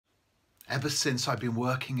Ever since I've been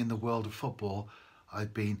working in the world of football,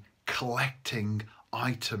 I've been collecting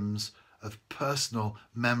items of personal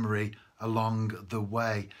memory along the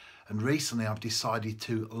way. And recently I've decided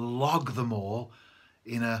to log them all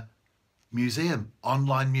in a museum,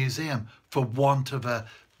 online museum, for want of a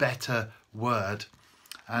better word.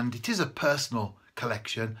 And it is a personal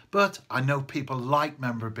collection, but I know people like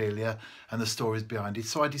memorabilia and the stories behind it,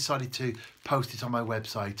 so I decided to post it on my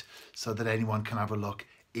website so that anyone can have a look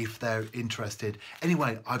if they're interested.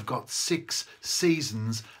 Anyway, I've got 6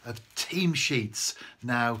 seasons of team sheets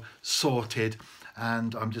now sorted,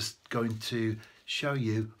 and I'm just going to show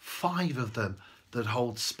you 5 of them that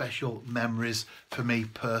hold special memories for me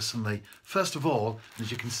personally. First of all,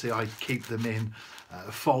 as you can see, I keep them in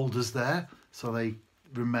folders there so they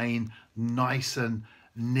remain nice and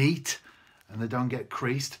neat and they don't get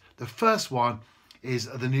creased. The first one is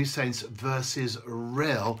the New Saints versus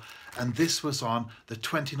Real, and this was on the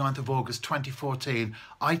 29th of August 2014.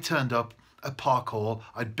 I turned up at Park Hall.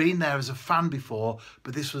 I'd been there as a fan before,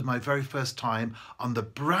 but this was my very first time on the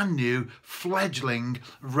brand new fledgling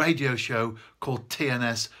radio show called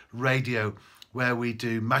TNS Radio, where we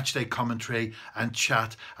do matchday commentary and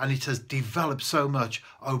chat, and it has developed so much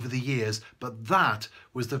over the years, but that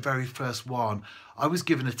was the very first one. I was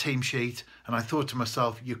given a team sheet and I thought to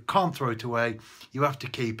myself, you can't throw it away, you have to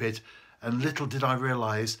keep it. And little did I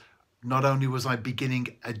realise, not only was I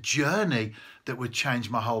beginning a journey that would change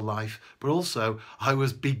my whole life, but also I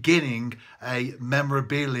was beginning a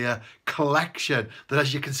memorabilia collection that,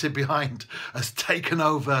 as you can see behind, has taken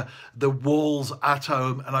over the walls at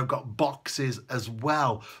home, and I've got boxes as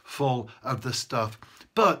well full of the stuff.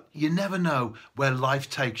 But you never know where life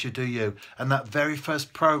takes you, do you? And that very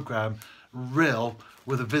first programme, Real,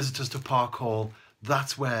 with the visitors to Park Hall,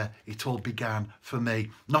 that's where it all began for me.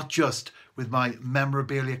 Not just with my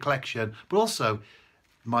memorabilia collection, but also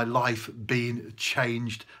my life being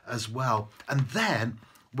changed as well. And then,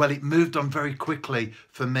 well, it moved on very quickly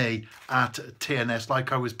for me at TNS,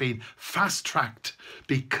 like I was being fast-tracked,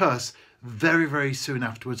 because very, very soon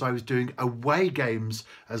afterwards I was doing away games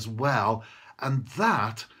as well. And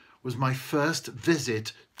that was my first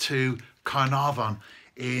visit to Carnarvon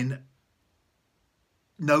in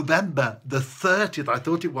November the 30th, I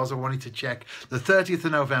thought it was, I wanted to check, the 30th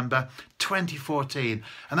of November 2014.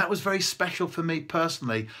 And that was very special for me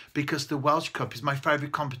personally, because the Welsh Cup is my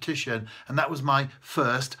favourite competition, and that was my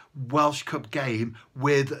first Welsh Cup game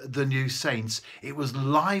with the New Saints. It was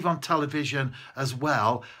live on television as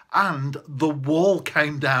well, and the wall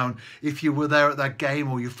came down. If you were there at that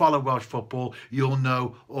game or you follow Welsh football, you'll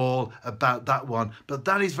know all about that one. But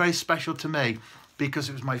that is very special to me, because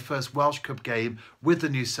it was my first Welsh Cup game with the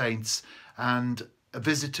New Saints and a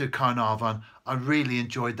visit to Carnarvon. I really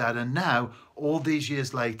enjoyed that. And now, all these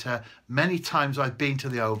years later, many times I've been to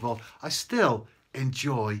the Oval, I still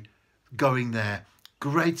enjoy going there.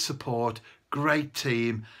 Great support, great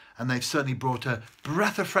team, and they've certainly brought a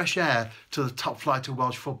breath of fresh air to the top flight of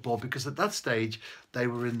Welsh football, because at that stage they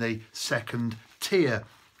were in the 2nd tier.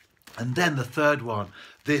 And then the third one,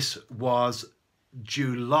 this was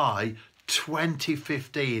July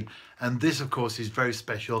 2015, and this of course is very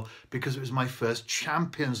special because it was my first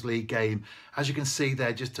Champions League game. As you can see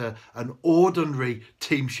there, just an ordinary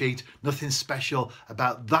team sheet, nothing special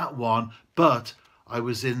about that one, but I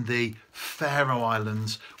was in the Faroe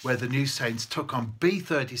Islands where the New Saints took on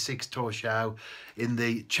B36 Torshov in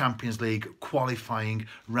the Champions League qualifying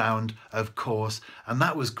round, of course, and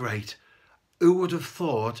that was great. Who would have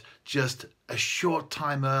thought just a short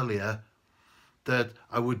time earlier that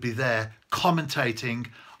I would be there commentating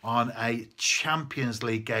on a Champions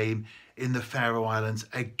League game in the Faroe Islands.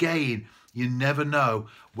 Again, you never know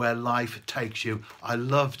where life takes you. I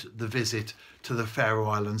loved the visit to the Faroe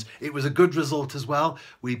Islands. It was a good result as well.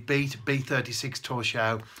 We beat B36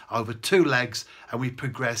 Torshov over 2 legs and we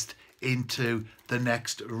progressed into the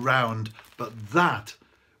next round. But that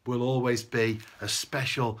will always be a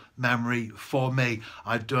special memory for me.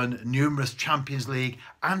 I've done numerous Champions League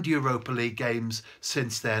and Europa League games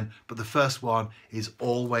since then, but the first one is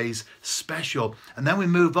always special. And then we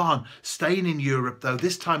move on, staying in Europe though.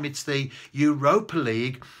 This time it's the Europa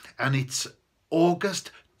League, and it's August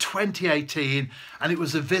 2018, and it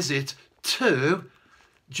was a visit to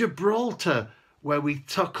Gibraltar where we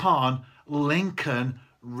took on Lincoln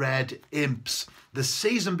Red Imps. The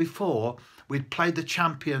season before, we'd played the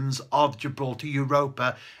champions of Gibraltar,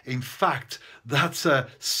 Europa. In fact, that's a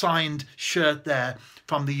signed shirt there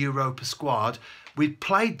from the Europa squad. We'd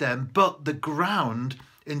played them, but the ground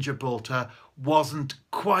in Gibraltar wasn't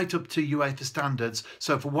quite up to UEFA standards.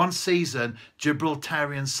 So for one season,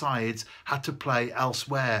 Gibraltarian sides had to play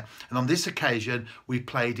elsewhere. And on this occasion, we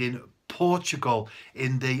played in Portugal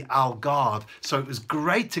in the Algarve. So it was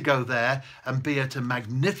great to go there and be at a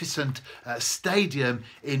magnificent stadium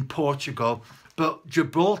in Portugal. But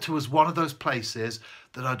Gibraltar was one of those places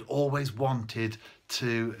that I'd always wanted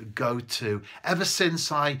to go to. Ever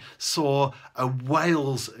since I saw a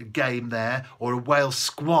Wales game there, or a Wales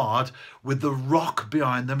squad with the rock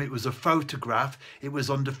behind them, it was a photograph, it was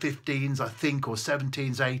under 15s I think, or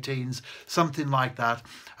 17s, 18s, something like that,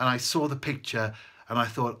 and I saw the picture and I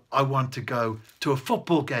thought, I want to go to a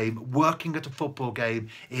football game, working at a football game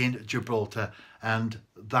in Gibraltar, and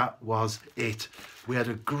that was it. We had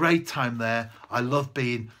a great time there. I love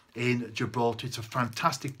being in Gibraltar. It's a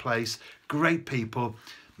fantastic place, great people,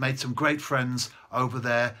 made some great friends over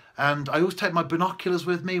there, and I always take my binoculars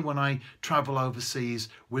with me when I travel overseas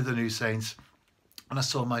with the New Saints. And I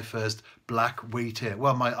saw my first black wheatear,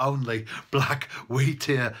 well, my only black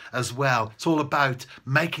wheatear as well. It's all about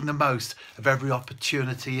making the most of every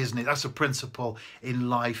opportunity, isn't it? That's a principle in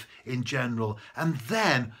life in general. And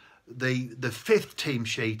then the fifth team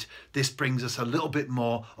sheet, this brings us a little bit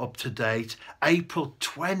more up to date. April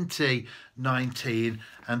 2019,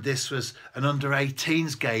 and this was an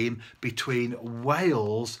under-18s game between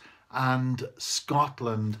Wales and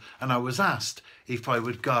Scotland, and I was asked if I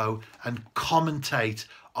would go and commentate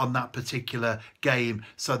on that particular game.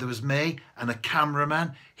 So there was me and a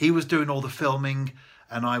cameraman. He was doing all the filming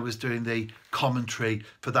and I was doing the commentary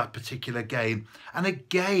for that particular game. And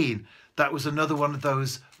again, that was another one of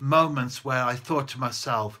those moments where I thought to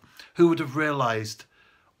myself, who would have realised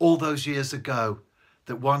all those years ago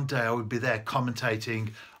that one day I would be there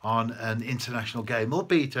commentating on an international game,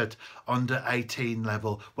 albeit at under 18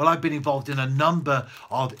 level. Well, I've been involved in a number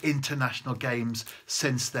of international games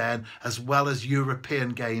since then, as well as European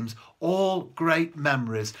games, all great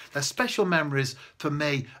memories. They're special memories for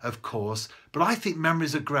me, of course, but I think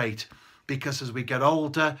memories are great because as we get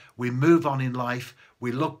older, we move on in life,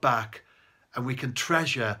 we look back and we can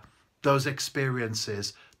treasure those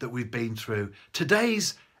experiences that we've been through.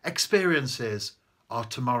 Today's experiences are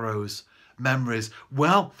tomorrow's memories.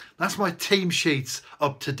 Well, that's my team sheets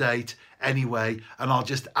up to date anyway, and I'll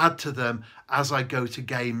just add to them as I go to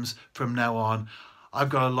games from now on. I've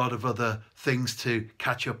got a lot of other things to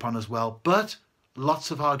catch up on as well, but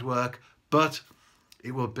lots of hard work, but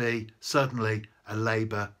it will be certainly a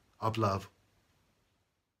labour of love.